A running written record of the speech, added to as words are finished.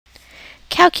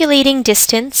Calculating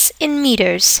distance in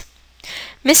meters.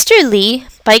 Mr. Lee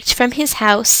biked from his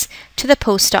house to the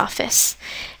post office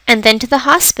and then to the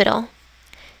hospital.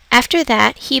 After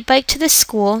that, he biked to the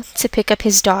school to pick up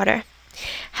his daughter.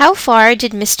 How far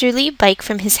did Mr. Lee bike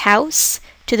from his house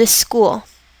to the school?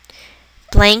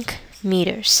 Blank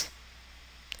meters.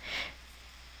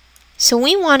 So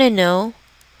we want to know,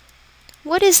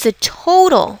 what is the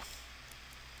total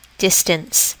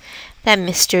distance that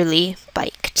Mr. Lee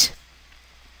biked?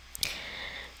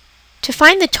 To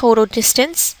find the total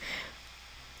distance,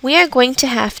 we are going to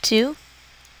have to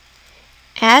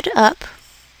add up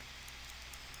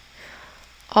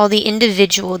all the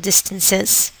individual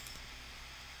distances.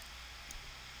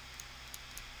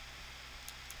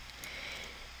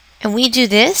 And we do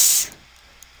this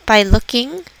by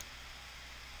looking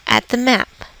at the map.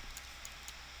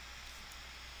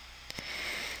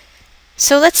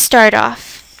 So let's start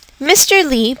off. Mr.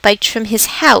 Lee biked from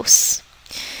his house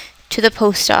to the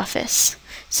post office.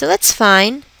 So let's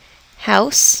find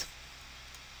house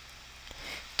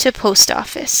to post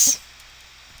office.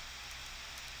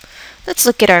 Let's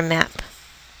look at our map.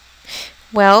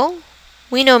 Well,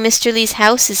 we know Mr. Lee's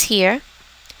house is here.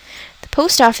 The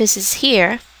post office is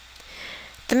here.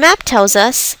 The map tells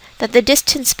us that the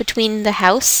distance between the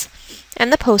house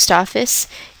and the post office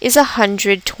is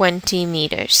 120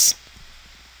 meters.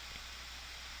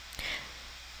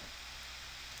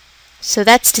 So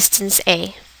that's distance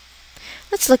A.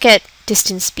 Let's look at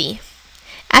distance B.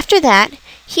 After that,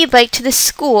 he biked to the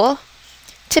school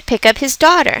to pick up his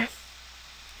daughter.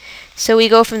 So we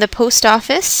go from the post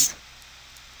office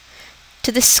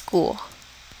to the school.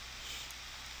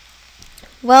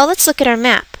 Well, let's look at our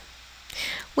map.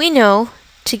 We know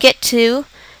to get to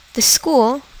the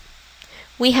school,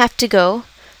 we have to go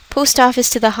post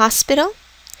office to the hospital,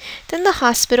 then the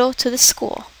hospital to the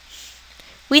school.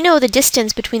 We know the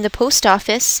distance between the post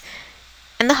office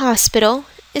and the hospital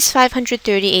is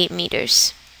 538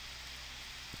 meters.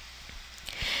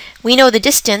 We know the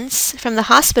distance from the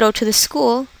hospital to the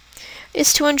school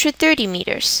is 230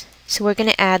 meters, so we're going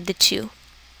to add the two.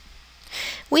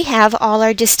 We have all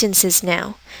our distances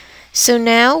now. So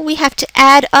now we have to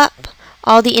add up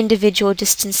all the individual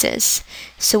distances.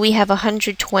 So we have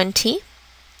 120,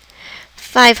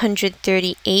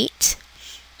 538,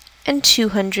 and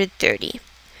 230.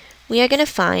 We are going to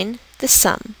find the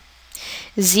sum.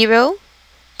 0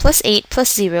 plus 8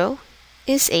 plus 0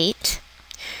 is 8.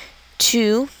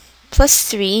 2 plus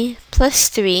 3 plus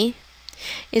 3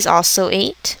 is also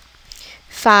 8.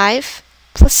 5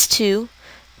 plus 2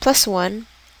 plus 1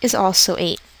 is also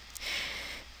 8.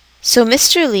 So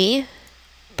Mr. Lee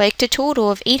biked a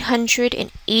total of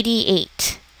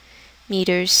 888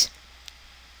 meters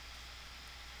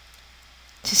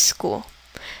to school.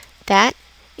 That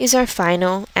is our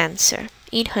final answer,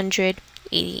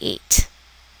 888.